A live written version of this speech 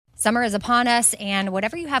Summer is upon us, and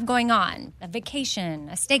whatever you have going on, a vacation,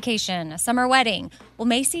 a staycation, a summer wedding, well,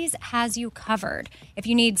 Macy's has you covered. If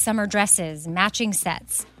you need summer dresses, matching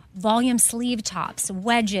sets, volume sleeve tops,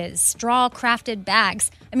 wedges, straw crafted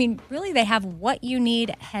bags, really they have what you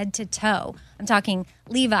need head to toe. I'm talking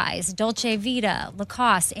Levi's, Dolce Vita,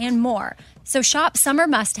 Lacoste, and more. So shop summer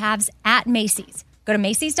must-haves at Macy's. Go to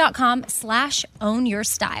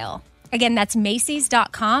Macys.com/ownyourstyle. Again, that's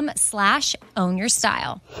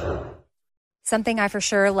Macys.com/ownyourstyle. Something I for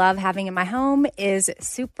sure love having in my home is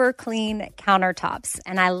super clean countertops,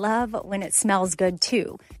 and I love when it smells good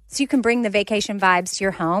too. So you can bring the vacation vibes to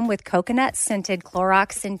your home with coconut-scented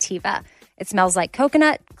Clorox Scentiva. It smells like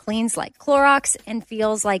coconut, cleans like Clorox, and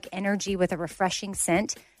feels like energy with a refreshing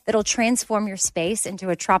scent that'll transform your space into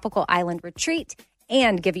a tropical island retreat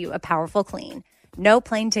and give you a powerful clean. No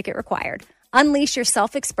plane ticket required. Unleash your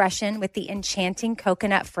self-expression with the enchanting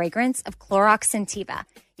coconut fragrance of Clorox Scentiva.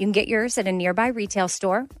 You can get yours at a nearby retail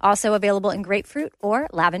store, also available in grapefruit or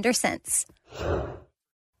lavender scents.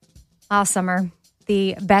 Summer,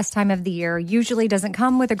 the best time of the year, usually doesn't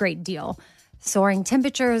come with a great deal. Soaring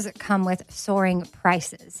temperatures come with soaring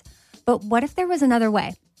prices. But what if there was another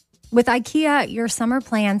way? With IKEA, your summer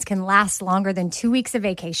plans can last longer than 2 weeks of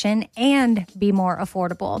vacation and be more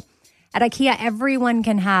affordable. At IKEA, everyone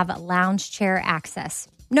can have lounge chair access.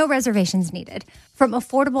 No reservations needed. From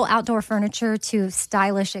affordable outdoor furniture to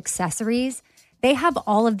stylish accessories, they have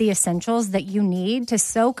all of the essentials that you need to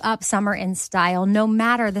soak up summer in style, no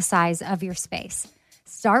matter the size of your space.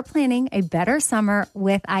 Start planning a better summer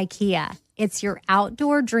with IKEA. It's your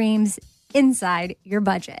outdoor dreams inside your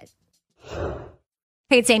budget.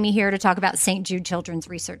 Hey, it's Amy here to talk about St. Jude Children's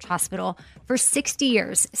Research Hospital. For 60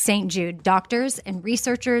 years, St. Jude doctors and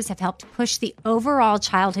researchers have helped push the overall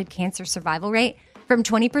childhood cancer survival rate from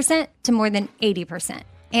 20% to more than 80%.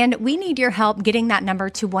 And we need your help getting that number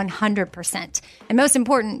to 100%. And most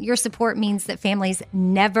important, your support means that families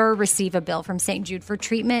never receive a bill from St. Jude for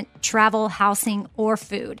treatment, travel, housing, or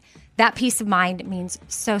food. That peace of mind means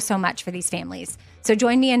so much for these families. So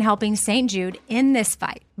join me in helping St. Jude in this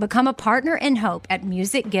fight. Become a partner in hope at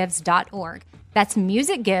musicgives.org. That's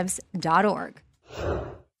musicgives.org. All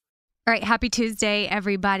right, happy Tuesday,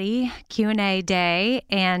 everybody. Q&A day.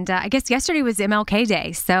 And I guess yesterday was MLK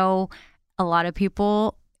Day. So a lot of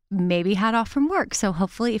people maybe had off from work. So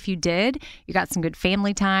hopefully if you did, you got some good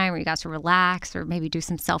family time or you got to relax or maybe do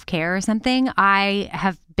some self-care or something. I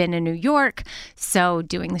have been in New York, so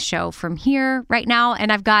doing the show from here right now.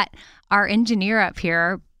 And I've got our engineer up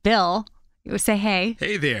here, Bill. You would say hey.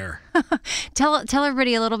 Hey there. Tell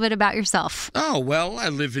everybody a little bit about yourself. Oh, well, I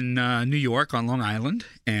live in New York on Long Island,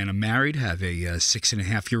 and I'm married, have a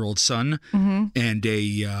 6.5-year-old son and a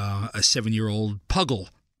 7-year-old puggle.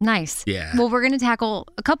 Nice. Yeah. Well, we're going to tackle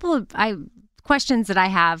a couple of questions that I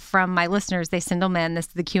have from my listeners. They send them in. This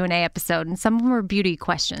is the Q&A episode, and some of them are beauty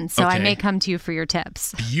questions, so okay. I may come to you for your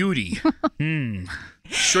tips. Beauty.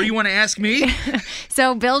 Sure you want to ask me?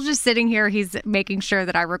 So Bill's just sitting here. He's making sure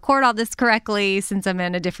that I record all this correctly since I'm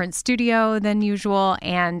in a different studio than usual.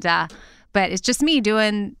 And but it's just me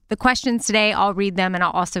doing the questions today. I'll read them and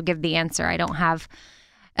I'll also give the answer. I don't have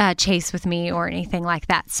Chase with me or anything like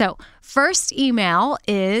that. So first email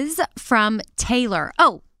is from Taylor.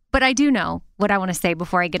 Oh, but I do know what I want to say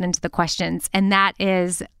before I get into the questions. And that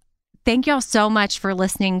is, thank y'all so much for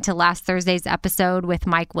listening to last Thursday's episode with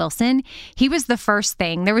Mike Wilson. He was the first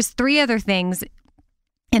thing. There was 3 other things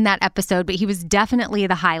in that episode, but he was definitely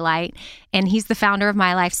the highlight. And he's the founder of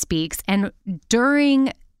My Life Speaks. And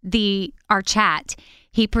during our chat,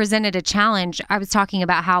 he presented a challenge. I was talking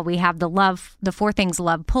about how we have the 4 Things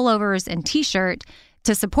Love pullovers and t-shirt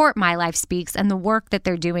to support My Life Speaks and the work that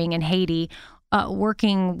they're doing in Haiti,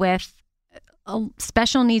 working with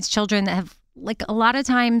special needs children that have, like, a lot of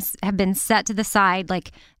times have been set to the side,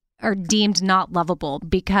 like, are deemed not lovable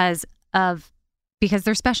because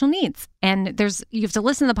they're special needs. And you have to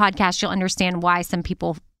listen to the podcast. You'll understand why some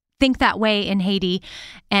people think that way in Haiti.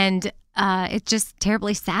 And it's just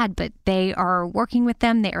terribly sad, but they are working with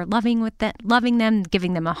them. They are loving them,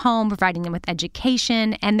 giving them a home, providing them with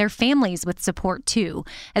education, and their families with support too,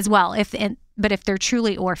 as well. But if they're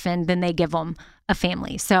truly orphaned, then they give them a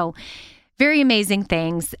family. So very amazing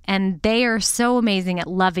things, and they are so amazing at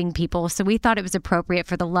loving people. So we thought it was appropriate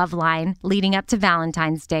for the Love Line leading up to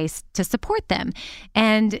Valentine's Day to support them.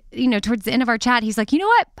 And, towards the end of our chat, he's like, you know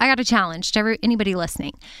what? I got a challenge to anybody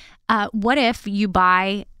listening. What if you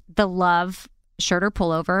buy the Love shirt or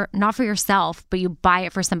pullover, not for yourself, but you buy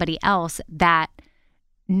it for somebody else that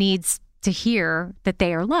needs to hear that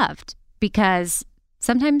they are loved? Because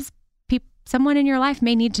sometimes someone in your life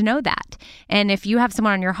may need to know that. And if you have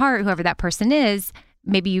someone on your heart, whoever that person is,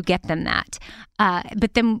 maybe you get them that.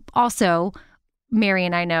 But then also, Mary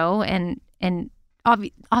and I know, and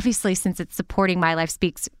obviously, since it's supporting My Life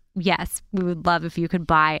Speaks, yes, we would love if you could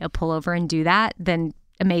buy a pullover and do that, then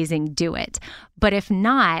amazing, do it. But if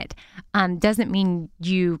not, doesn't mean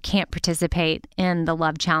you can't participate in the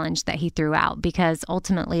love challenge that he threw out, because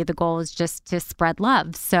ultimately the goal is just to spread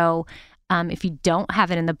love. So if you don't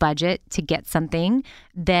have it in the budget to get something,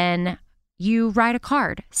 then you write a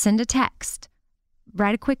card, send a text,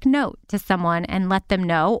 write a quick note to someone and let them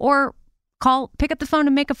know, or pick up the phone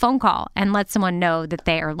and make a phone call and let someone know that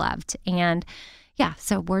they are loved. And yeah,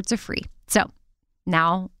 so words are free. So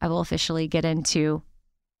now I will officially get into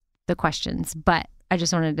the questions, but I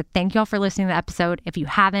just wanted to thank y'all for listening to the episode. If you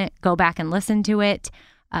haven't, go back and listen to it.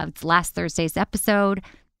 It's last Thursday's episode.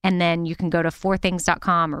 And then you can go to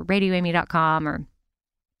 4things.com or radioamy.com or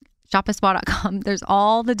shopaspa.com. There's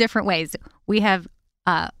all the different ways. We have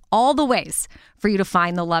all the ways for you to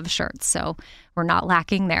find the love shirts. So we're not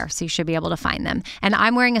lacking there. So you should be able to find them. And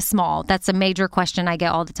I'm wearing a small. That's a major question I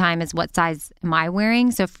get all the time, is what size am I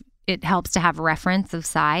wearing? So if it helps to have reference of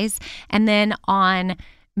size. And then on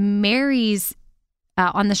Mary's,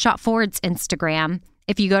 on the Shop Forward's Instagram,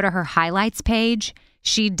 if you go to her highlights page,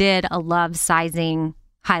 she did a love sizing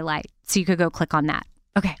highlight. So you could go click on that.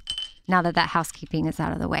 Okay. Now that housekeeping is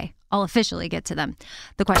out of the way, I'll officially get to them.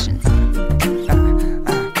 The questions.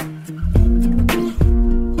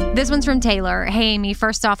 This one's from Taylor. Hey, Amy,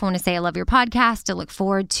 first off, I want to say I love your podcast. I look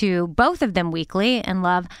forward to both of them weekly and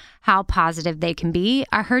love how positive they can be.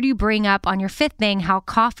 I heard you bring up on your fifth thing how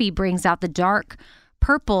coffee brings out the dark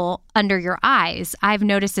purple under your eyes. I've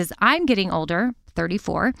noticed as I'm getting older,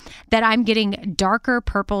 34, that I'm getting darker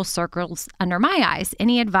purple circles under my eyes.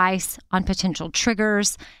 Any advice on potential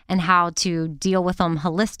triggers and how to deal with them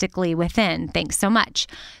holistically within? Thanks so much.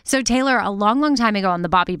 So Taylor, a long time ago on the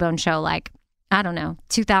Bobby Bone Show, like, I don't know,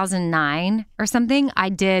 2009 or something, I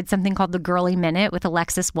did something called the Girly Minute with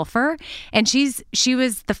Alexis Wolfer. And she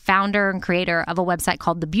was the founder and creator of a website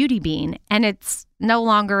called The Beauty Bean. And it's no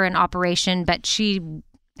longer in operation, but she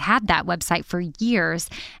had that website for years.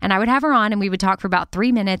 And I would have her on and we would talk for about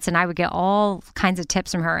 3 minutes and I would get all kinds of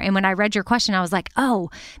tips from her. And when I read your question, I was like, oh,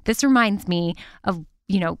 this reminds me of,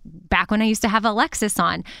 back when I used to have Alexis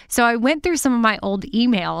on. So I went through some of my old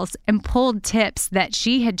emails and pulled tips that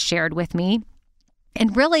she had shared with me.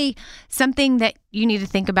 And really, something that you need to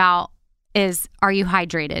think about is, are you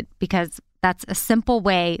hydrated? Because that's a simple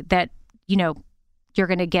way that, you're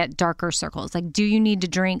going to get darker circles. Like, do you need to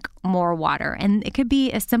drink more water? And it could be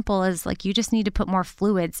as simple as, like, you just need to put more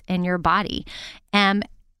fluids in your body.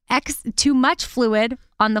 Too much fluid,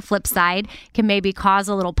 on the flip side, can maybe cause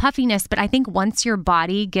a little puffiness. But I think once your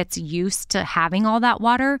body gets used to having all that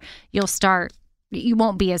water, you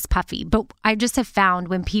won't be as puffy. But I just have found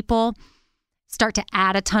when people start to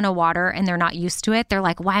add a ton of water and they're not used to it, they're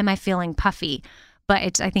like, why am I feeling puffy? But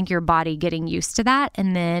it's, I think, your body getting used to that.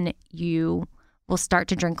 And then you will start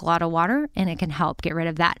to drink a lot of water and it can help get rid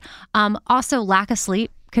of that. Also, lack of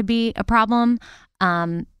sleep could be a problem.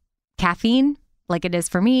 Caffeine, like it is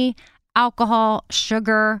for me, alcohol,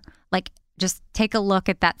 sugar, like just take a look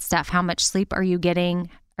at that stuff. How much sleep are you getting?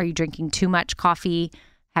 Are you drinking too much coffee?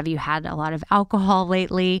 Have you had a lot of alcohol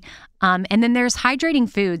lately? And then there's hydrating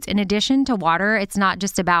foods. In addition to water, it's not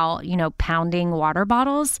just about, pounding water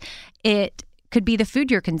bottles. It could be the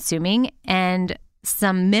food you're consuming and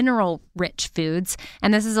some mineral-rich foods.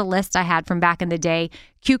 And this is a list I had from back in the day: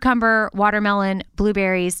 cucumber, watermelon,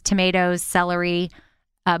 blueberries, tomatoes, celery,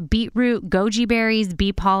 beetroot, goji berries,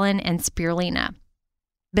 bee pollen, and spirulina.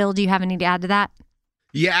 Bill, do you have any to add to that?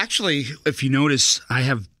 Yeah, actually, if you notice, I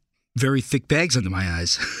have very thick bags under my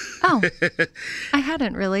eyes. Oh, I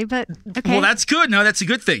hadn't really, but okay. Well, that's good. No, that's a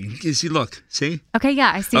good thing. You see, look, see? Okay,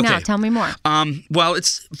 yeah, I see now. Tell me more. Well,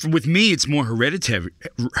 with me, it's more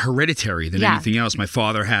hereditary than anything else. My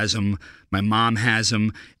father has them, my mom has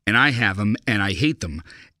them, and I have them, and I hate them.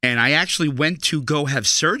 And I actually went to go have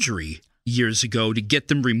surgery years ago to get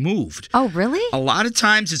them removed. Oh, really? A lot of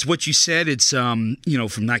times it's what you said. It's, from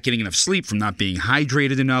not getting enough sleep, from not being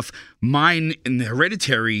hydrated enough. Mine, in the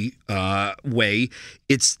hereditary way,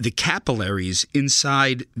 it's the capillaries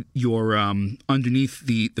inside your, underneath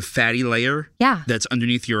the fatty layer that's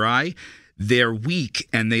underneath your eye. They're weak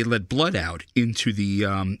and they let blood out into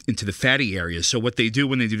the fatty areas. So what they do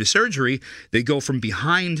when they do the surgery, they go from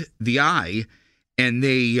behind the eye and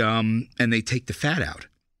they take the fat out.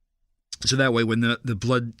 So that way, when the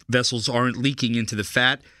blood vessels aren't leaking into the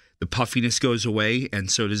fat, the puffiness goes away,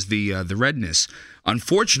 and so does the redness.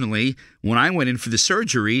 Unfortunately, when I went in for the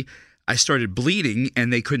surgery, I started bleeding,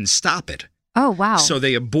 and they couldn't stop it. Oh, wow. So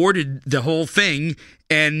they aborted the whole thing,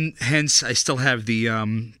 and hence I still have the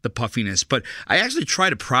puffiness. But I actually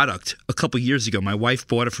tried a product a couple years ago. My wife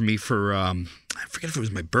bought it for me for I forget if it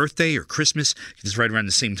was my birthday or Christmas. It's right around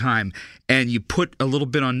the same time. And you put a little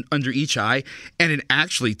bit on under each eye, and it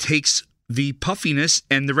actually takes the puffiness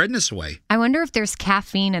and the redness away. I wonder if there's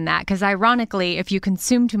caffeine in that, because ironically, if you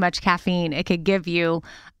consume too much caffeine, it could give you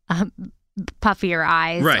puffier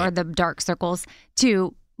eyes or the dark circles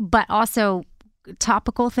too. But also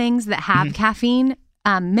topical things that have caffeine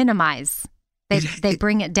minimize. They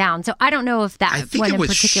bring it down. So I don't know if that one in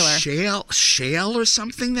particular. I think it was shale or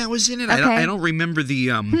something that was in it. Okay. I don't remember the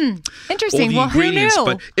interesting. All the ingredients, who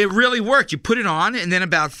knew? But it really worked. You put it on, and then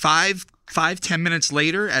about 5-10 minutes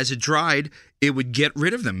later, as it dried, it would get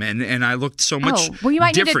rid of them, and I looked so much different. Well, you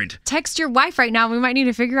might need to text your wife right now. We might need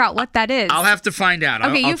to figure out what that is. I'll have to find out.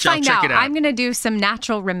 Okay, I'll check it out. I'm going to do some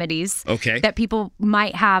natural remedies that people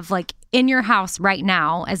might have like in your house right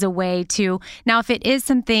now as a way to. Now, if it is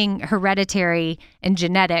something hereditary and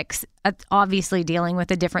genetics, obviously dealing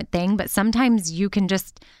with a different thing, but sometimes you can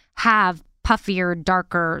just have puffier,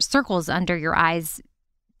 darker circles under your eyes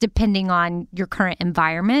depending on your current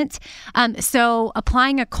environment. So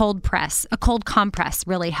applying a cold compress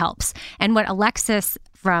really helps. And what Alexis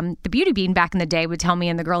from the Beauty Bean back in the day would tell me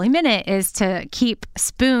in the Girly Minute is to keep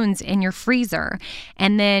spoons in your freezer.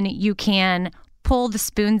 And then you can pull the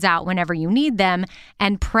spoons out whenever you need them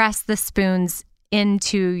and press the spoons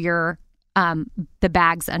into your the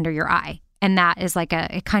bags under your eye. And that is like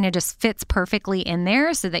it kind of just fits perfectly in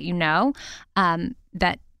there so that you know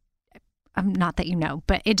that not that you know,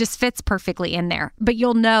 but it just fits perfectly in there. But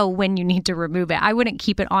you'll know when you need to remove it. I wouldn't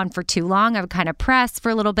keep it on for too long. I would kind of press for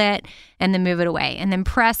a little bit and then move it away, and then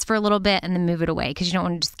press for a little bit and then move it away, because you don't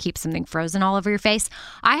want to just keep something frozen all over your face.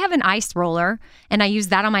 I have an ice roller, and I use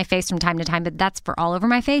that on my face from time to time, but that's for all over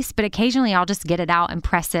my face. But occasionally I'll just get it out and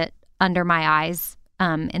press it under my eyes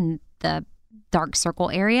in the dark circle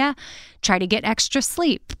area. Try to get extra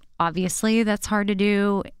sleep. Obviously, that's hard to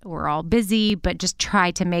do. We're all busy, but just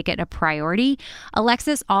try to make it a priority.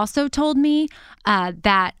 Alexis also told me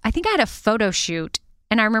that I think I had a photo shoot,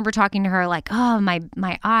 and I remember talking to her like, oh,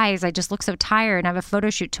 my eyes, I just look so tired, and I have a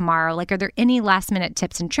photo shoot tomorrow. Like, are there any last minute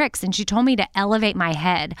tips and tricks? And she told me to elevate my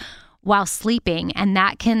head while sleeping, and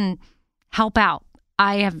that can help out.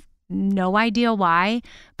 I have no idea why,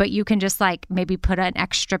 but you can just like maybe put an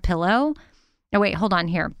extra pillow. Oh, wait, hold on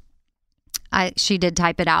here. She did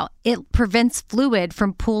type it out. It prevents fluid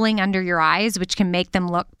from pooling under your eyes, which can make them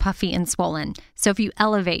look puffy and swollen. So if you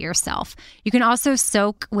elevate yourself, you can also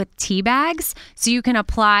soak with tea bags. So you can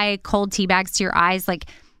apply cold tea bags to your eyes, like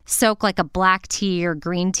soak like a black tea or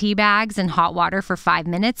green tea bags in hot water for 5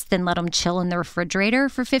 minutes, then let them chill in the refrigerator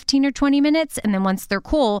for 15 or 20 minutes. And then once they're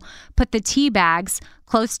cool, put the tea bags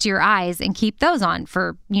close to your eyes and keep those on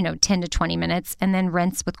for, 10 to 20 minutes, and then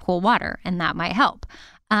rinse with cool water. And that might help.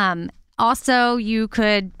 Also, you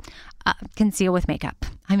could conceal with makeup.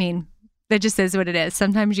 I mean, that just is what it is.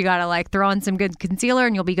 Sometimes you got to like throw on some good concealer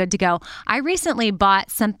and you'll be good to go. I recently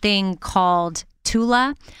bought something called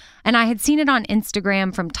Tula, and I had seen it on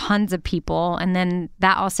Instagram from tons of people. And then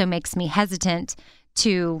that also makes me hesitant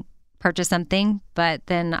to purchase something. But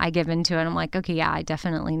then I give into it. I'm like, okay, yeah, I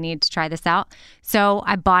definitely need to try this out. So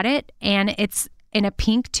I bought it, and it's in a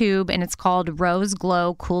pink tube, and it's called Rose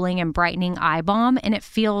Glow Cooling and Brightening Eye Balm, and it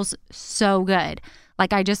feels so good.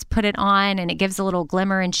 Like I just put it on, and it gives a little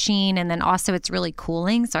glimmer and sheen, and then also it's really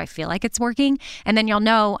cooling, so I feel like it's working. And then you'll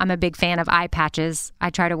know I'm a big fan of eye patches. I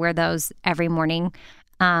try to wear those every morning,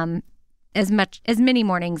 as many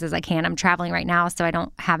mornings as I can. I'm traveling right now, so I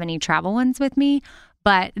don't have any travel ones with me.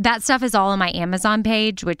 But that stuff is all on my Amazon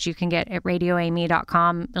page, which you can get at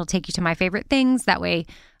radioamy.com. It'll take you to my favorite things. That way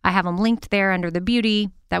I have them linked there under the beauty.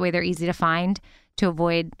 That way they're easy to find to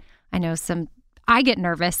avoid. I get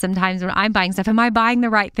nervous sometimes when I'm buying stuff. Am I buying the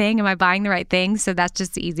right thing? Am I buying the right thing? So that's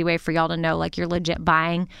just the easy way for y'all to know, like, you're legit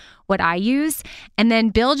buying what I use. And then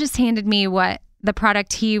Bill just handed me what the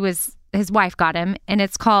product his wife got him, and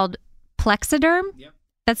it's called Plexiderm. Yep.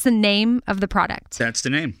 That's the name of the product. That's the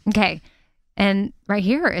name. Okay. And right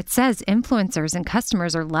here, it says influencers and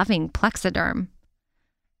customers are loving Plexiderm.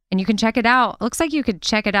 And you can check it out. It looks like you could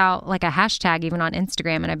check it out like a hashtag even on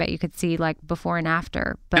Instagram, and I bet you could see like before and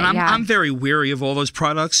after. But and I'm very wary of all those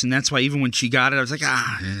products, and that's why even when she got it, I was like,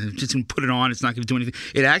 just gonna put it on. It's not going to do anything.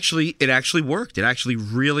 It actually worked. It actually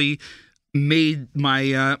really made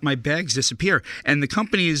my my bags disappear. And the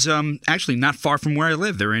company is actually not far from where I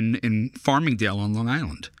live. They're in Farmingdale on Long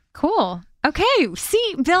Island. Cool. Okay.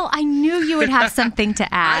 See, Bill, I knew you would have something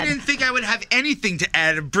to add. I didn't think I would have anything to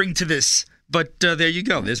add or bring to this. But there you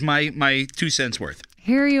go. There's my 2 cents worth.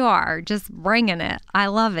 here you are, just bringing it. I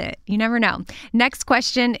love it. You never know. Next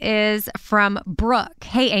question is from Brooke.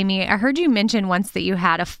 Hey, Amy, I heard you mention once that you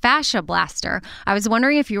had a fascia blaster. I was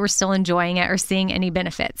wondering if you were still enjoying it or seeing any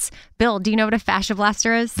benefits. Bill, do you know what a fascia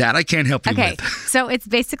blaster is? That I can't help you with. So it's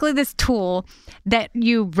basically this tool that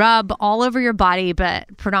you rub all over your body,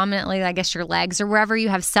 but predominantly, I guess, your legs or wherever you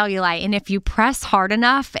have cellulite. And if you press hard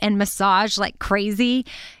enough and massage like crazy,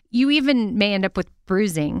 you even may end up with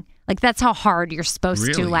bruising. Like that's how hard you're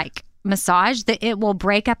supposed to like massage, that it will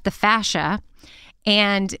break up the fascia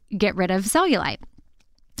and get rid of cellulite.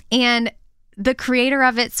 And the creator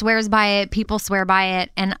of it swears by it. People swear by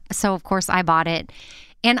it. And so, of course, I bought it.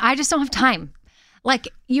 And I just don't have time. Like,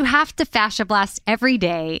 you have to fascia blast every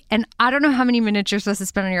day. And I don't know how many minutes you're supposed to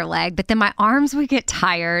spend on your leg, but then my arms would get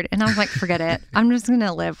tired. And I was like, forget it. I'm just going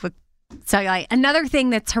to live with cellulite. Another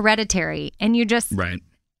thing that's hereditary, and you just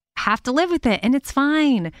have to live with it, and it's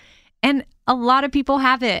fine. And a lot of people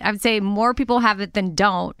have it. I would say more people have it than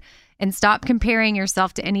don't. And stop comparing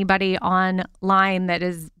yourself to anybody online that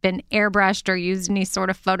has been airbrushed or used any sort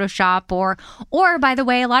of Photoshop or by the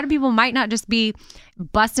way, a lot of people might not just be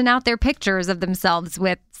busting out their pictures of themselves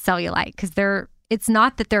with cellulite, because it's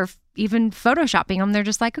not that they're even Photoshopping them. They're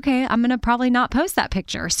just like, okay, I'm going to probably not post that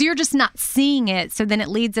picture. So you're just not seeing it. So then it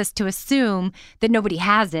leads us to assume that nobody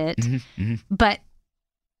has it. But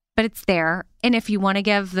it's there. And if you want to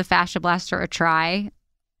give the fascia blaster a try,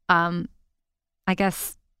 I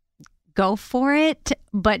guess go for it.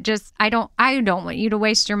 But just I don't want you to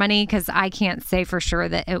waste your money, because I can't say for sure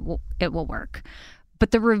that it will work.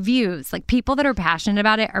 But the reviews, like people that are passionate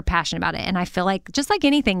about it are passionate about it. And I feel like just like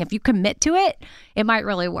anything, if you commit to it, it might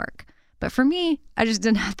really work. But for me, I just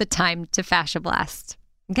didn't have the time to fascia blast.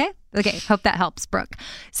 Okay. Hope that helps, Brooke.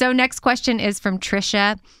 So next question is from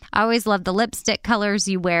Trisha. I always love the lipstick colors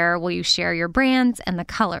you wear. Will you share your brands and the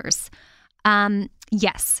colors?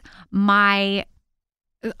 Yes.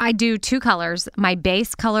 I do two colors. My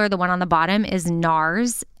base color, the one on the bottom, is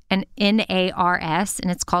NARS, and NARS, and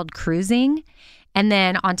it's called Cruising. And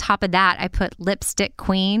then on top of that, I put Lipstick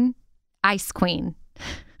Queen, Ice Queen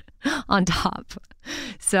on top.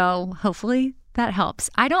 So hopefully that helps.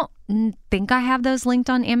 I don't think I have those linked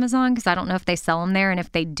on Amazon, because I don't know if they sell them there. And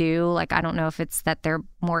if they do, like, I don't know if it's that they're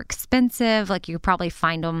more expensive. Like, you could probably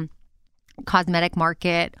find them Cosmetic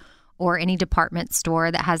Market or any department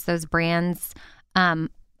store that has those brands.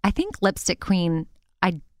 I think Lipstick Queen,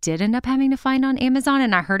 I did end up having to find on Amazon,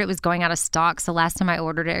 and I heard it was going out of stock. So last time I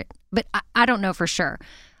ordered it, but I don't know for sure.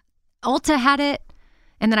 Ulta had it.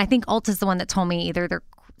 And then I think Ulta's the one that told me either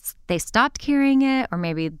they stopped carrying it, or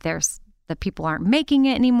maybe the people aren't making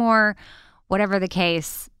it anymore. Whatever the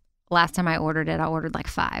case, last time I ordered it, I ordered like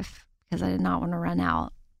 5 because I did not want to run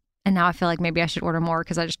out. And now I feel like maybe I should order more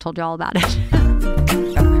because I just told you all about it.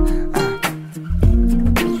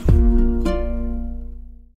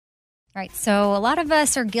 All right, so a lot of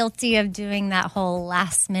us are guilty of doing that whole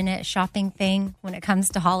last-minute shopping thing when it comes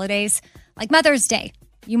to holidays, like Mother's Day.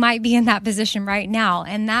 You might be in that position right now,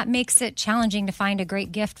 and that makes it challenging to find a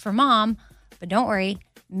great gift for mom. But don't worry,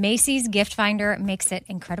 Macy's Gift Finder makes it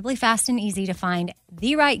incredibly fast and easy to find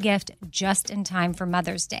the right gift just in time for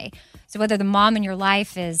Mother's Day. So whether the mom in your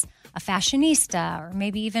life is a fashionista, or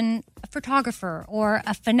maybe even a photographer, or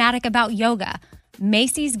a fanatic about yoga,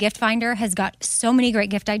 Macy's Gift Finder has got so many great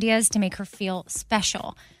gift ideas to make her feel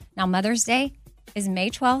special. Now, Mother's Day is May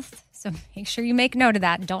 12th, so make sure you make note of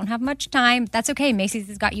that. Don't have much time. That's okay. Macy's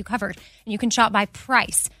has got you covered. And you can shop by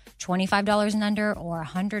price, $25 and under or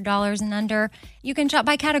 $100 and under. You can shop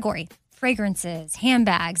by category, fragrances,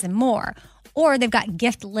 handbags, and more. Or they've got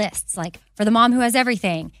gift lists, like for the mom who has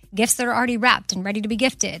everything, gifts that are already wrapped and ready to be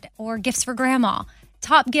gifted, or gifts for grandma.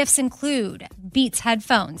 Top gifts include Beats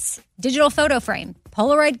headphones, digital photo frame,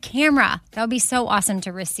 Polaroid camera. That would be so awesome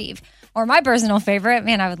to receive. Or my personal favorite,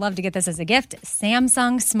 man, I would love to get this as a gift,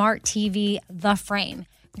 Samsung Smart TV, The Frame.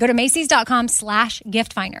 Go to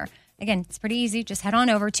Macys.com/giftfinder. Again, it's pretty easy. Just head on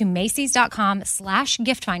over to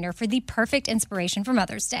Macys.com/giftfinder for the perfect inspiration for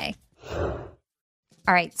Mother's Day.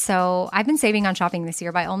 All right, so I've been saving on shopping this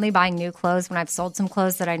year by only buying new clothes when I've sold some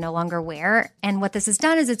clothes that I no longer wear. And what this has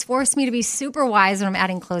done is it's forced me to be super wise when I'm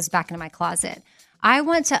adding clothes back into my closet. I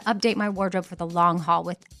want to update my wardrobe for the long haul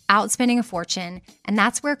without spending a fortune, and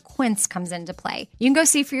that's where Quince comes into play. You can go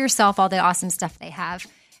see for yourself all the awesome stuff they have,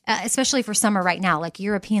 especially for summer right now, like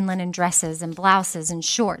European linen dresses and blouses and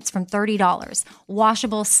shorts from $30,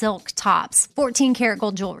 washable silk tops, 14-karat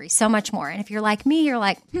gold jewelry, so much more. And if you're like me, you're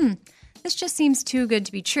like, this just seems too good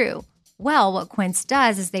to be true. Well, what Quince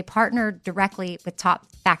does is they partner directly with top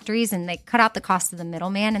factories, and they cut out the cost of the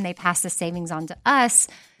middleman, and they pass the savings on to us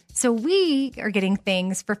So we are getting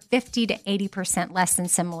things for 50 to 80% less than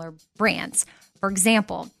similar brands. For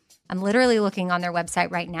example, I'm literally looking on their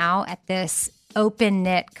website right now at this open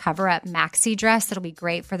knit cover-up maxi dress that'll be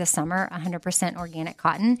great for the summer, 100% organic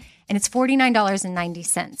cotton, and it's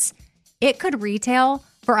 $49.90. It could retail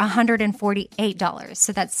for $148,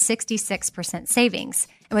 so that's 66% savings.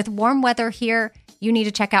 And with warm weather here, you need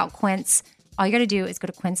to check out Quince. All you got to do is go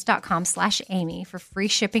to quince.com/Amy for free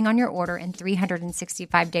shipping on your order and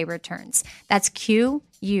 365-day returns. That's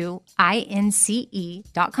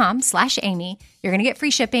QUINCE.com/Amy. You're going to get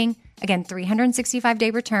free shipping. Again,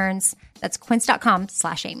 365-day returns. That's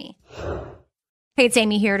quince.com/Amy. Hey, it's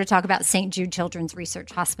Amy here to talk about St. Jude Children's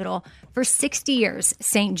Research Hospital. For 60 years,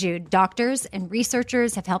 St. Jude doctors and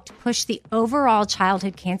researchers have helped push the overall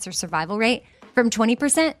childhood cancer survival rate from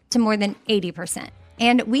 20% to more than 80%.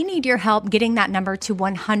 And we need your help getting that number to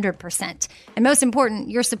 100%. And most important,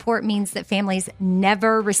 your support means that families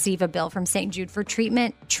never receive a bill from St. Jude for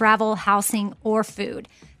treatment, travel, housing, or food.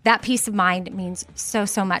 That peace of mind means so,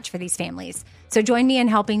 so much for these families. So join me in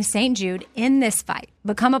helping St. Jude in this fight.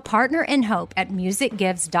 Become a partner in hope at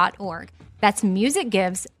musicgives.org. That's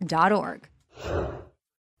musicgives.org.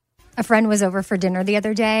 A friend was over for dinner the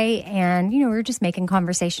other day, and, we were just making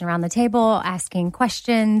conversation around the table, asking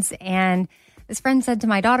questions, and this friend said to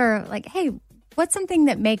my daughter, hey, what's something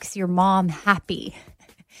that makes your mom happy?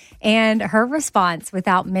 And her response,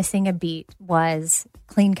 without missing a beat, was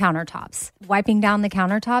clean countertops. Wiping down the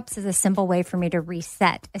countertops is a simple way for me to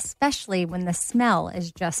reset, especially when the smell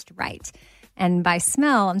is just right. And by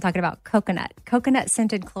smell, I'm talking about coconut.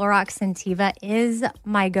 Coconut-scented Clorox Scentiva is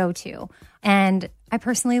my go-to. And I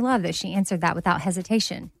personally love that she answered that without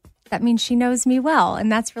hesitation. That means she knows me well, and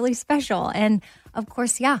that's really special. And of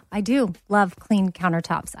course, I do love clean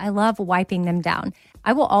countertops. I love wiping them down.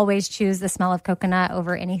 I will always choose the smell of coconut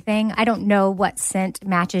over anything. I don't know what scent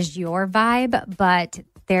matches your vibe, but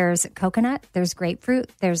there's coconut, there's grapefruit,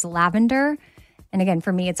 there's lavender. And again,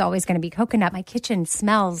 for me, it's always going to be coconut. My kitchen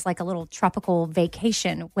smells like a little tropical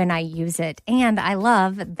vacation when I use it. And I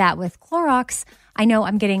love that with Clorox, I know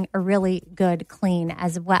I'm getting a really good clean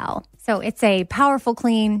as well. So it's a powerful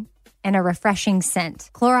clean and a refreshing scent.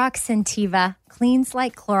 Clorox Scentiva cleans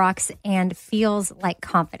like Clorox and feels like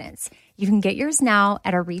confidence. You can get yours now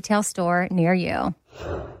at a retail store near you.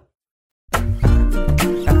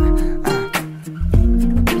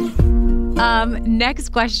 Next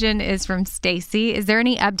question is from Stacy. Is there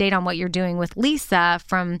any update on what you're doing with Lisa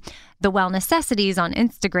from the Well Necessities on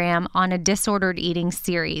Instagram on a disordered eating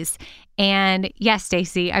series? And yes,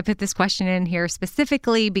 Stacy, I put this question in here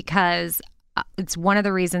specifically because it's one of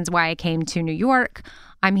the reasons why I came to New York.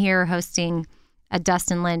 I'm here hosting a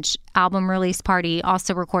Dustin Lynch album release party,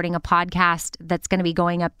 also recording a podcast that's going to be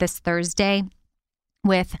going up this Thursday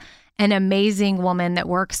with an amazing woman that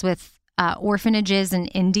works with orphanages in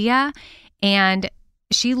India. And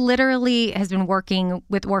she literally has been working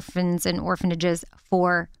with orphans and orphanages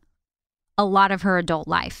for a lot of her adult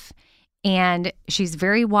life. And she's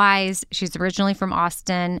very wise. She's originally from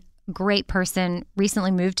Austin, great person, recently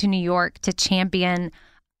moved to New York to champion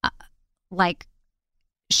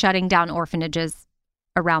shutting down orphanages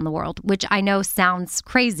around the world, which I know sounds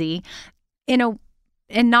crazy and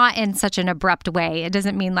not in such an abrupt way. It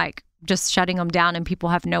doesn't mean just shutting them down and people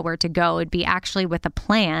have nowhere to go. It'd be actually with a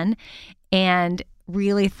plan and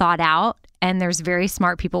really thought out. And there's very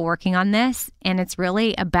smart people working on this. And it's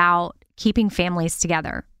really about keeping families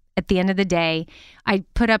together. At the end of the day, I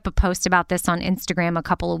put up a post about this on Instagram a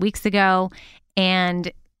couple of weeks ago, and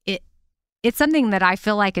it's something that I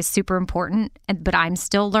feel like is super important, but I'm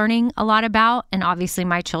still learning a lot about. And obviously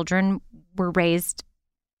my children were raised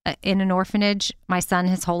in an orphanage, my son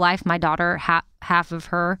his whole life, my daughter half of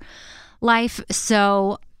her life.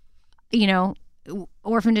 So,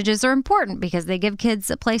 orphanages are important because they give kids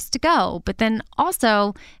a place to go. But then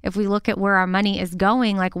also, if we look at where our money is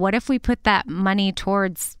going, what if we put that money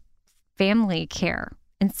towards family care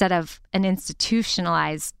instead of an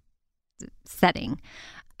institutionalized setting?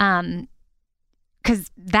 Because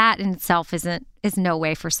that in itself is no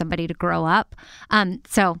way for somebody to grow up.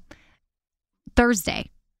 So Thursday,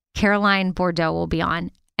 Caroline Bordeaux will be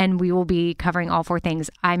on, and we will be covering all four things.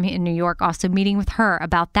 I'm in New York, also meeting with her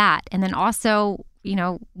about that, and then also,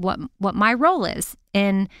 what my role is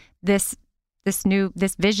in this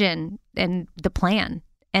vision and the plan.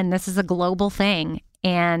 And this is a global thing.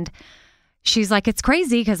 And she's like, it's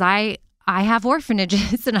crazy because I have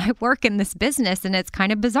orphanages and I work in this business, and it's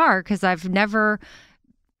kind of bizarre because I'm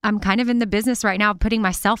kind of in the business right now of putting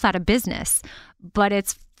myself out of business, but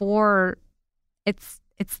it's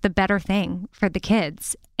the better thing for the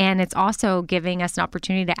kids. And it's also giving us an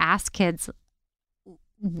opportunity to ask kids,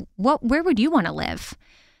 where would you want to live?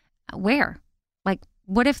 Where? Like,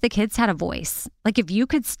 what if the kids had a voice? Like, if you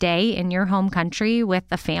could stay in your home country with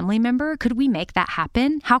a family member, could we make that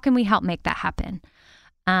happen? How can we help make that happen?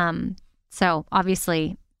 So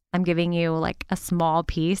obviously I'm giving you like a small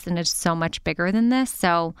piece, and it's so much bigger than this.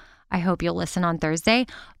 So I hope you'll listen on Thursday.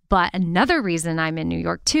 But another reason I'm in New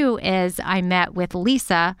York too is I met with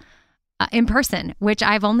Lisa in person, which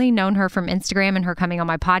I've only known her from Instagram and her coming on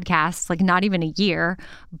my podcast, like not even a year,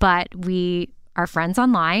 but we are friends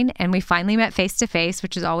online, and we finally met face to face,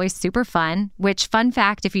 which is always super fun. Which, fun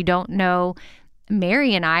fact, if you don't know,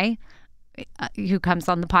 Mary and I, who comes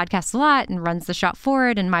on the podcast a lot and runs the Shop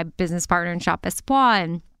Forward, and my business partner in Shop Espoir,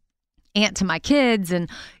 and aunt to my kids, and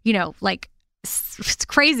like it's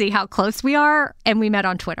crazy how close we are. And we met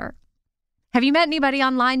on Twitter. Have you met anybody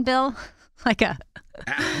online, Bill?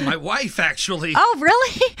 My wife, actually. Oh,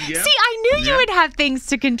 really? Yep. See, I knew you would have things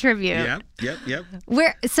to contribute. Yep.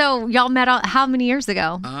 So y'all met how many years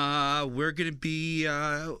ago? We're going to be,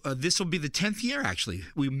 this will be the 10th year, actually.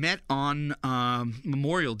 We met on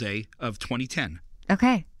Memorial Day of 2010.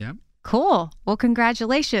 Okay. Yeah. Cool. Well,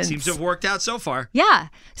 congratulations. Seems to have worked out so far. Yeah.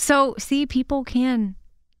 So, see, people can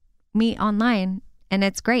meet online, and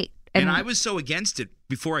it's great. And I was so against it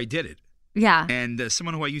before I did it. Yeah. And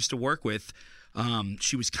someone who I used to work with,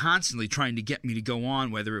 she was constantly trying to get me to go on,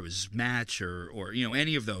 whether it was Match or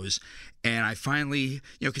any of those. And I finally,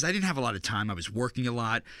 because I didn't have a lot of time, I was working a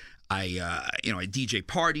lot. I DJ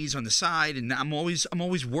parties on the side, and I'm always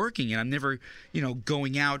working, and I'm never,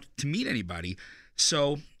 going out to meet anybody.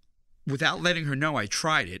 So without letting her know, I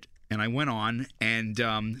tried it, and I went on,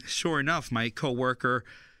 and sure enough, my coworker,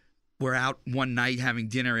 we're out one night having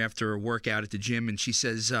dinner after a workout at the gym, and she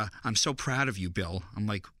says, "I'm so proud of you, Bill." I'm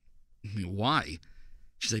like, "Why?"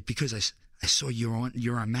 She's like, "Because I saw you're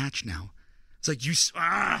on Match now." It's like,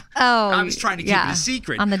 I was trying to keep it a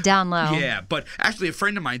secret. On the down low. Yeah, but actually a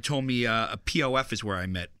friend of mine told me a POF is where I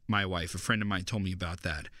met my wife. A friend of mine told me about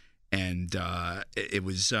that. And it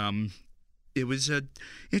was an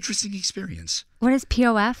interesting experience. What is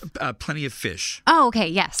POF? Plenty of Fish. Oh, okay,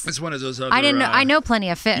 yes. It's one of those other... I didn't know. I know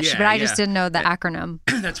Plenty of Fish, but I just didn't know the acronym.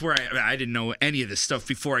 That's where I didn't know any of this stuff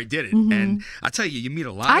before I did it. Mm-hmm. And I'll tell you meet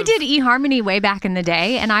a lot I did eHarmony way back in the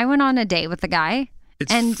day, and I went on a date with a guy.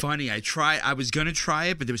 It's funny. I was going to try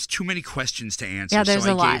it, but there was too many questions to answer. Yeah, there's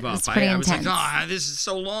so a lot. Gave up. It's pretty I intense. was like, this is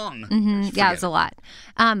so long. Mm-hmm. Yeah, it's a lot.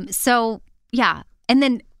 So, yeah. And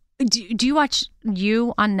then, do you watch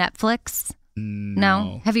You on Netflix?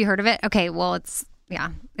 No? Have you heard of it? Okay, well, it's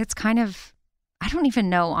kind of, I don't even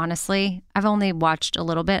know, honestly. I've only watched a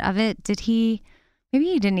little bit of it. Maybe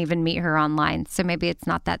he didn't even meet her online, so maybe it's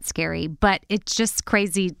not that scary. But it's just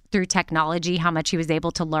crazy through technology how much he was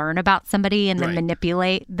able to learn about somebody and then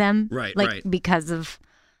manipulate them. Right. Because of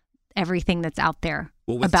everything that's out there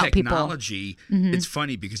with about technology, people. Mm-hmm. It's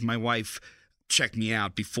funny because my wife checked me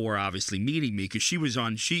out before obviously meeting me, because she was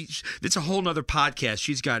on, it's a whole nother podcast.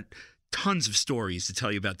 She's got tons of stories to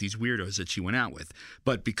tell you about these weirdos that she went out with.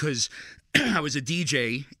 But because I was a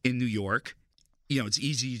DJ in New York, it's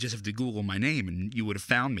easy. You just have to Google my name and you would have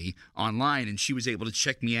found me online. And she was able to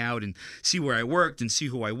check me out and see where I worked and see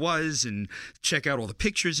who I was and check out all the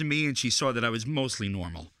pictures of me. And she saw that I was mostly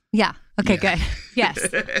normal. Yeah. Okay, good. Yes.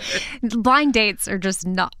 Blind dates are just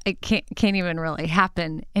not, it can't even really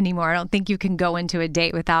happen anymore. I don't think you can go into a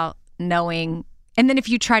date without knowing. And then if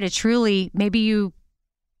you try to truly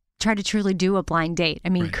do a blind date. I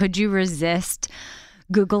mean, could you resist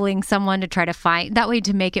Googling someone to try to find that way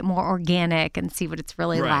to make it more organic and see what it's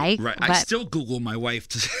really like? Right. I still Google my wife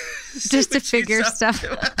to just to figure stuff.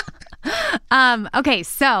 Okay,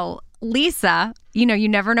 so Lisa, you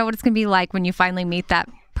never know what it's going to be like when you finally meet that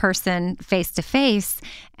person face to face,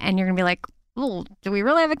 and you're going to be like, "Oh, do we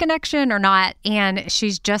really have a connection or not?" And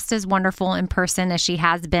she's just as wonderful in person as she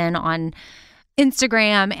has been on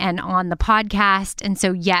Instagram and on the podcast. And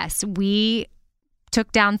so, yes, we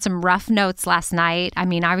took down some rough notes last night. I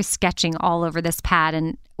mean, I was sketching all over this pad,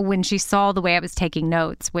 and when she saw the way I was taking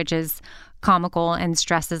notes, which is comical and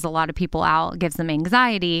stresses a lot of people out, gives them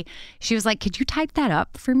anxiety, she was like, "Could you type that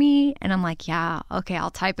up for me?" And I'm like, "Yeah, okay, I'll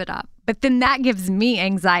type it up." But then that gives me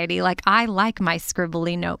anxiety. Like, I like my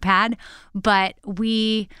scribbly notepad, but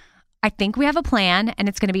I think we have a plan, and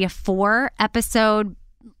it's going to be a 4-episode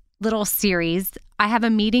little series. I have a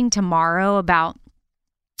meeting tomorrow about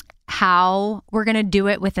how we're going to do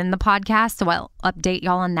it within the podcast. So I'll update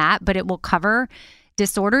y'all on that, but it will cover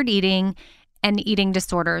disordered eating and eating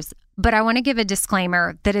disorders. But I want to give a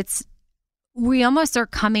disclaimer that we almost are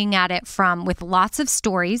coming at it with lots of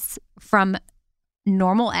stories from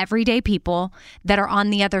normal everyday people that are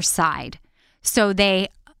on the other side. So they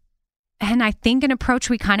And I think an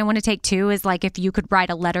approach we kind of want to take too is like if you could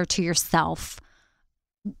write a letter to yourself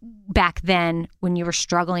back then when you were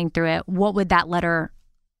struggling through it, what would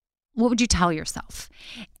you tell yourself?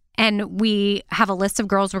 And we have a list of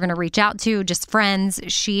girls we're going to reach out to, just friends.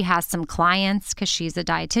 She has some clients because she's a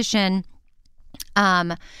dietitian.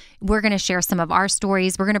 We're going to share some of our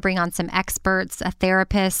stories. We're going to bring on some experts, a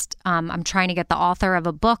therapist. I'm trying to get the author of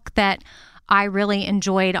a book that I really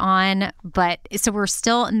enjoyed on, so we're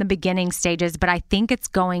still in the beginning stages, but I think it's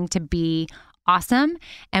going to be awesome.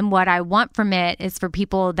 And what I want from it is for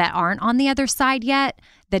people that aren't on the other side yet,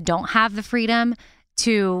 that don't have the freedom,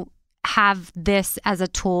 to have this as a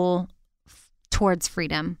tool towards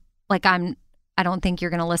freedom. Like I don't think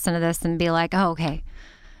you're going to listen to this and be like, oh, okay,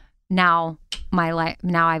 now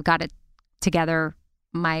I've got it together.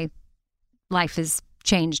 My life is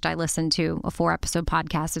changed. I listened to a 4-episode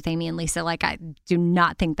podcast with Amy and Lisa. Like, I do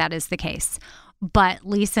not think that is the case. But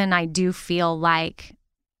Lisa and I do feel like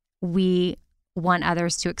we want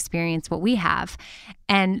others to experience what we have.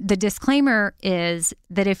 And the disclaimer is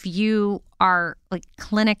that if you are like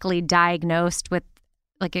clinically diagnosed with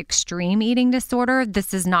like extreme eating disorder,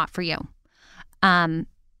 this is not for you.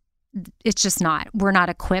 It's just not. We're not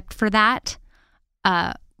equipped for that.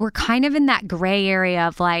 We're kind of in that gray area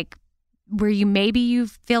of like, where you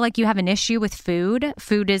feel like you have an issue with food.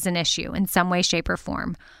 Food is an issue in some way, shape, or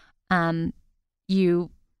form. You're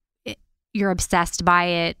obsessed by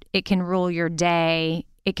it. It can rule your day.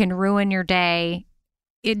 It can ruin your day.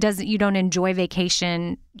 You don't enjoy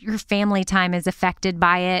vacation. Your family time is affected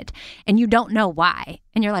by it, and you don't know why.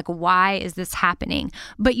 And you're like, why is this happening?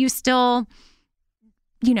 But you still,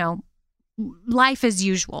 life as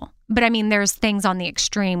usual. But I mean, there's things on the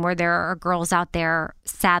extreme where there are girls out there,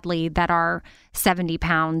 sadly, that are 70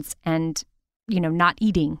 pounds and, not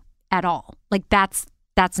eating at all. Like that's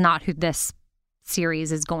not who this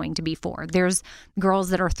series is going to be for. There's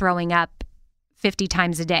girls that are throwing up 50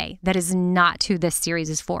 times a day. That is not who this series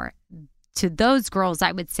is for. To those girls,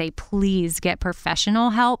 I would say, please get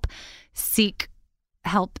professional help, seek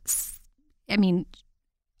help. I mean,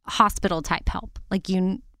 hospital type help. Like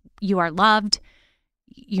you are loved.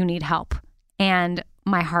 You need help. And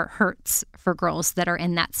my heart hurts for girls that are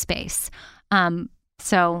in that space.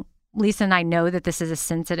 So Lisa and I know that this is a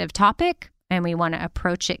sensitive topic and we want to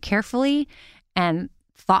approach it carefully and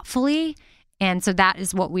thoughtfully. And so that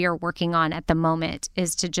is what we are working on at the moment,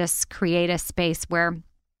 is to just create a space where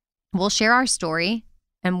we'll share our story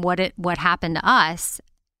and what happened to us,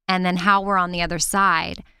 and then how we're on the other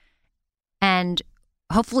side. And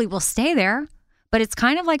hopefully we'll stay there. But it's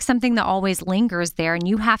kind of like something that always lingers there, and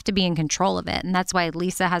you have to be in control of it. And that's why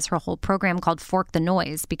Lisa has her whole program called Fork the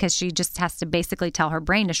Noise, because she just has to basically tell her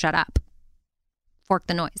brain to shut up. Fork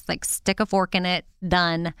the noise. Like, stick a fork in it.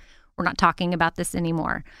 Done. We're not talking about this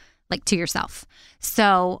anymore. Like, to yourself.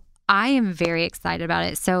 So I am very excited about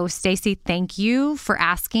it. So Stacey, thank you for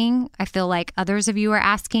asking. I feel like others of you are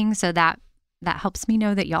asking, so that helps me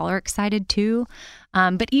know that y'all are excited too.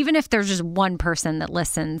 But even if there's just one person that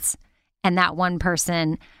listens, and that one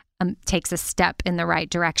person takes a step in the right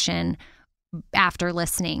direction after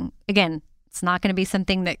listening. Again, it's not going to be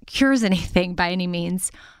something that cures anything by any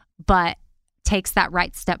means, but takes that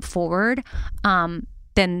right step forward,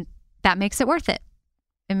 then that makes it worth it.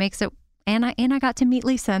 It makes it, and I got to meet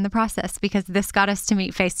Lisa in the process, because this got us to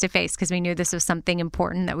meet face to face, because we knew this was something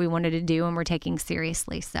important that we wanted to do and we're taking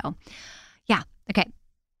seriously. So yeah. Okay.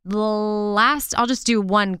 I'll just do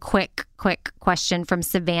one quick question from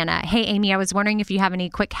Savannah. Hey, Amy, I was wondering if you have any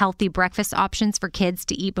quick healthy breakfast options for kids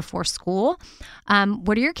to eat before school.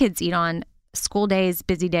 What do your kids eat on school days,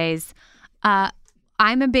 busy days? I'm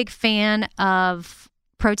a big fan of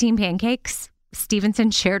protein pancakes. Stevenson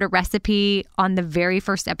shared a recipe on the very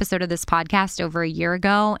first episode of this podcast over a year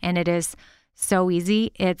ago, and it is so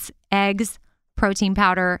easy. It's eggs, protein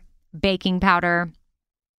powder, baking powder.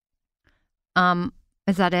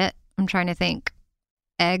 Is that it? I'm trying to think.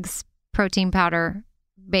 Eggs, protein powder,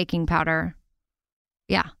 baking powder.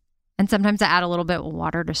 Yeah. And sometimes I add a little bit of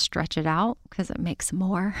water to stretch it out because it makes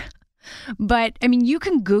more. But I mean, you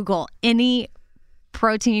can Google any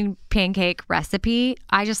protein pancake recipe.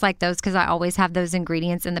 I just like those because I always have those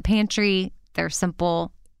ingredients in the pantry. They're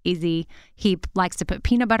simple, easy. He likes to put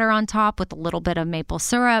peanut butter on top with a little bit of maple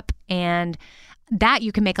syrup, and that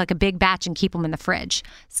you can make like a big batch and keep them in the fridge.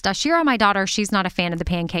 Stashira, my daughter, she's not a fan of the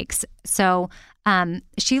pancakes. So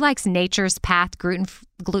she likes Nature's Path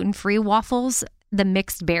gluten-free waffles, the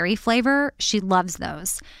mixed berry flavor. She loves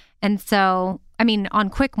those. And so, I mean, on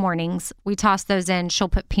quick mornings, we toss those in. She'll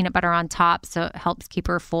put peanut butter on top, so it helps keep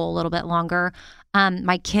her full a little bit longer.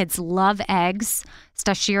 My kids love eggs.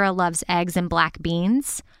 Stashira loves eggs and black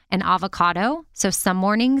beans. and avocado. So some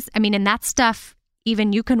mornings, and that stuff,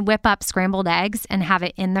 even you can whip up scrambled eggs and have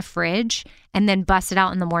it in the fridge and then bust it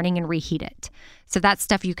out in the morning and reheat it. So that's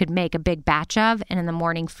stuff you could make a big batch of and in the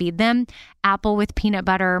morning feed them. Apple with peanut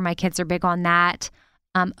butter. My kids are big on that.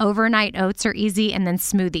 Overnight oats are easy, and then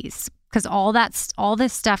smoothies, because all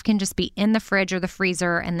this stuff can just be in the fridge or the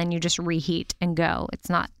freezer, and then you just reheat and go. It's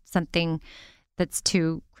not something that's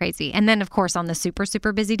too crazy. And then, of course, on the super,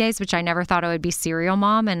 super busy days, which I never thought I would be cereal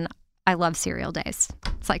mom, and I love cereal days.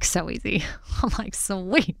 It's like so easy. I'm like,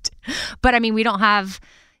 sweet. But we don't have,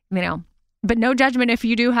 but no judgment if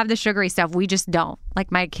you do have the sugary stuff. We just don't.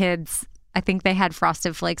 Like my kids, I think they had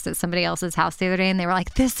Frosted Flakes at somebody else's house the other day, and they were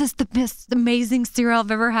like, this is the best amazing cereal I've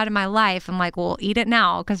ever had in my life. I'm like, well, eat it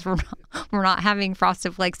now, because we're not having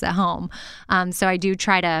Frosted Flakes at home. So I do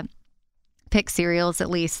try to pick cereals at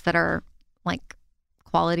least that are like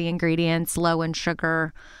quality ingredients, low in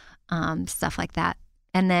sugar, stuff like that.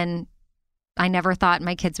 And then I never thought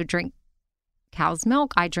my kids would drink cow's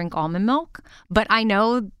milk. I drink almond milk. But I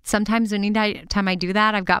know sometimes anytime I do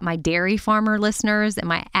that, I've got my dairy farmer listeners and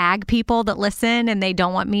my ag people that listen, and they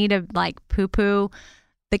don't want me to like poo-poo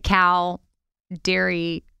the cow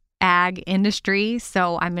dairy ag industry.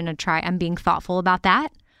 So I'm being thoughtful about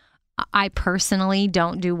that. I personally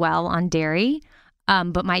don't do well on dairy,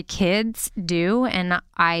 but my kids do. And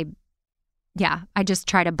I just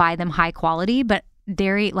try to buy them high quality, but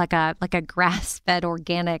dairy, like a grass-fed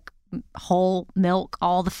organic whole milk,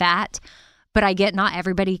 all the fat. But I get not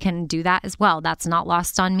everybody can do that as well. That's not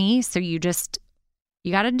lost on me. So you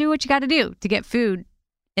got to do what you got to do to get food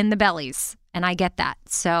in the bellies. And I get that.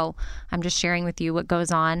 So I'm just sharing with you what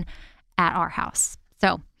goes on at our house.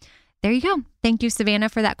 So there you go. Thank you, Savannah,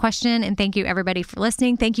 for that question. And thank you, everybody, for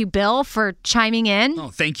listening. Thank you, Bill, for chiming in. Oh,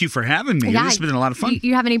 thank you for having me. Yeah, this has been a lot of fun.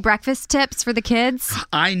 You have any breakfast tips for the kids?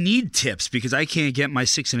 I need tips because I can't get my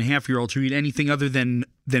 6.5-year-old to eat anything other than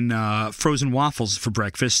frozen waffles for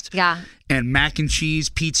breakfast. Yeah. And mac and cheese,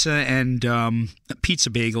 pizza, and pizza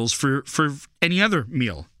bagels for any other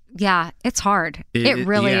meal. Yeah, it's hard. It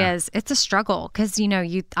really is. It's a struggle because,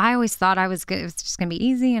 I always thought it was just going to be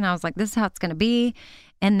easy. And I was like, this is how it's going to be.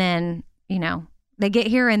 And then, they get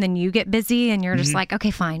here and then you get busy and you're just like,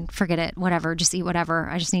 okay, fine, forget it. Whatever. Just eat whatever.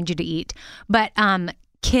 I just need you to eat. But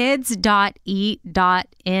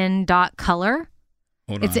kids.eat.in.color.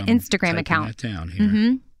 It's an Instagram account. That down here.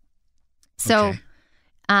 Mm-hmm. So okay.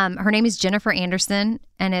 Her name is Jennifer Anderson,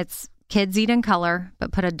 and it's Kids Eat in Color,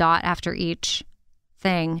 but put a dot after each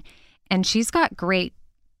thing. And she's got great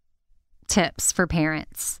tips for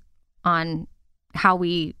parents on how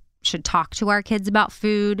we should talk to our kids about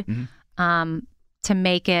food, to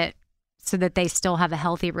make it so that they still have a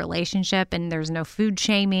healthy relationship and there's no food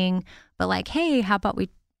shaming, but like, hey, how about we,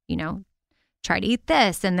 try to eat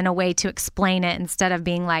this, and then a way to explain it instead of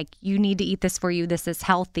being like, you need to eat this for you, this is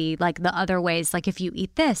healthy, like the other ways, like if you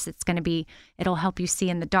eat this, it'll help you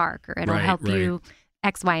see in the dark, or it'll help you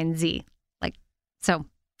X, Y, and Z. Like, so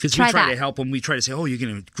because we try to help them, we try to say, oh, you're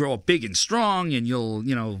going to grow up big and strong and you'll,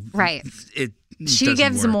 right. She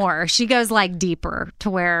gives work. More. She goes like deeper to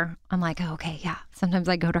where I'm like, oh, okay, yeah. Sometimes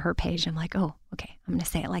I go to her page. I'm like, oh, okay, I'm going to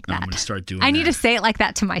say it like that. I'm going to start doing I need to say it like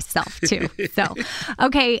that to myself too. So,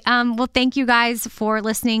 okay. Well, thank you guys for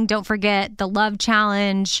listening. Don't forget the Love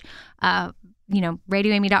Challenge,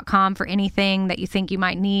 radioamy.com for anything that you think you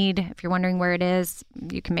might need. If you're wondering where it is,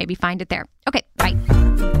 you can maybe find it there. Okay, bye.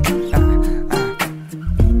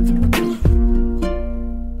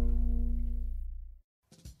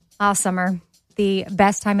 Summer, the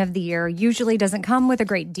best time of the year, usually doesn't come with a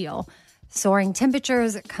great deal. Soaring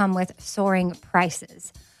temperatures come with soaring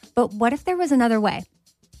prices. But what if there was another way?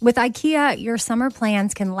 With IKEA, your summer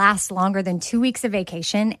plans can last longer than 2 weeks of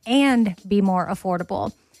vacation and be more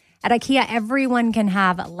affordable. At IKEA, everyone can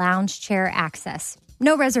have lounge chair access.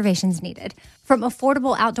 No reservations needed. From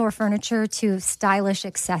affordable outdoor furniture to stylish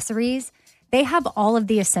accessories, they have all of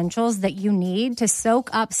the essentials that you need to soak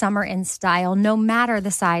up summer in style, no matter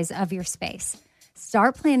the size of your space.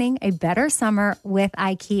 Start planning a better summer with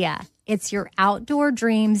IKEA. It's your outdoor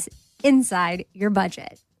dreams inside your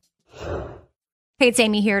budget. Hey, it's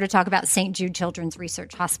Amy here to talk about St. Jude Children's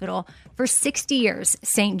Research Hospital. For 60 years,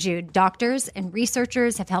 St. Jude doctors and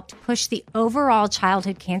researchers have helped push the overall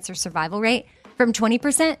childhood cancer survival rate from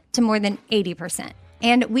 20% to more than 80%.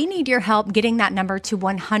 And we need your help getting that number to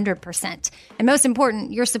 100%. And most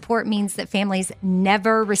important, your support means that families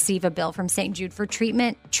never receive a bill from St. Jude for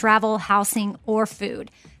treatment, travel, housing, or food.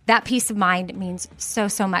 That peace of mind means so,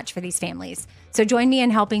 so much for these families. So join me in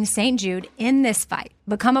helping St. Jude in this fight.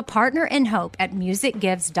 Become a partner in hope at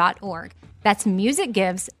musicgives.org. That's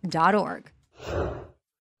musicgives.org.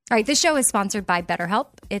 All right, this show is sponsored by BetterHelp.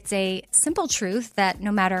 It's a simple truth that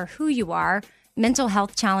no matter who you are, mental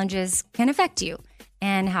health challenges can affect you,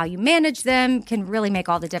 and how you manage them can really make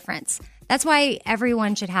all the difference. That's why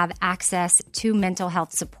everyone should have access to mental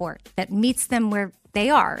health support that meets them where they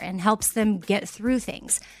are and helps them get through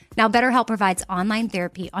things. Now, BetterHelp provides online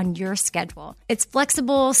therapy on your schedule. It's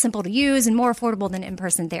flexible, simple to use, and more affordable than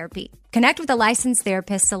in-person therapy. Connect with a licensed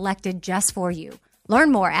therapist selected just for you.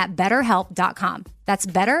 Learn more at BetterHelp.com. That's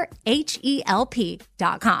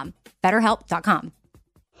BetterHelp.com. BetterHelp.com.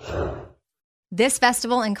 This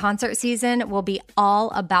festival and concert season will be all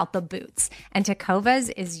about the boots, and Tecovas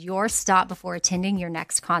is your stop before attending your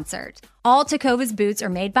next concert. All Tecovas boots are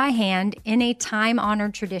made by hand in a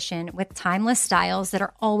time-honored tradition with timeless styles that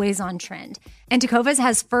are always on trend. And Tecovas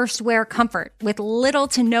has first wear comfort with little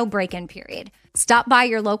to no break-in period. Stop by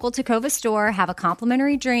your local Tecova store, have a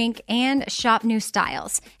complimentary drink, and shop new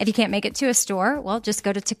styles. If you can't make it to a store, well, just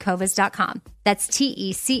go to tecovas.com. That's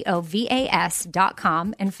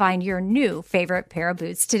Tecovas.com and find your new favorite pair of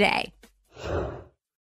boots today.